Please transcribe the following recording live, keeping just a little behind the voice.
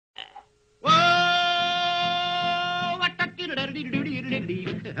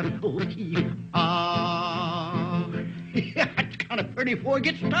It's kind of pretty before it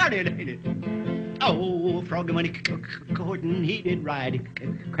gets started, ain't it? Oh, Froggy went a-courtin', he did ride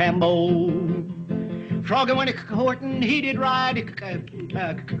Crambo. Froggy went a-courtin', he did ride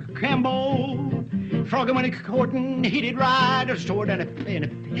Crambo. Froggy went a-courtin', he did ride a sword and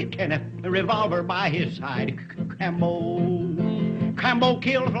a revolver by his side. Crambo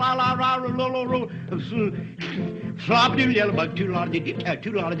killed flop doodle yellow bug, too lot of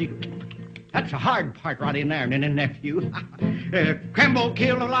That's a hard part right in there, and then nephew. Crambo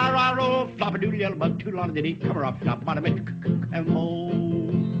killed a flop doodle yellow bug, too lot of come her up, top bottom it, Crambo.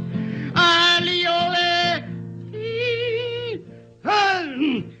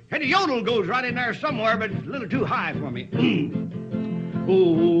 And the yodel goes right in there somewhere, but it's a little too high for me.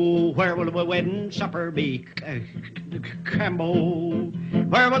 Oh, where will the wedding supper be? Crambo.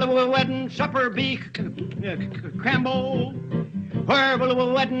 Where will the wedding supper be? Crambo. Where will the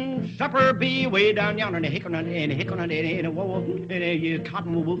wedding supper be? Way down yonder in a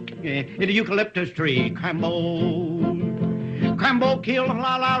cottonwood, in a eucalyptus tree. Crambo. Crambo killed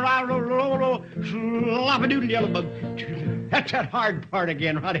flop-a-doodle yellow bug. That's that hard part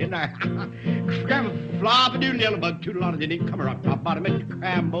again right in there. Flop-a-doodle yellow bug, toodle-on, didn't come her up top bottom it.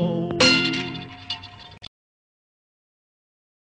 Crambo.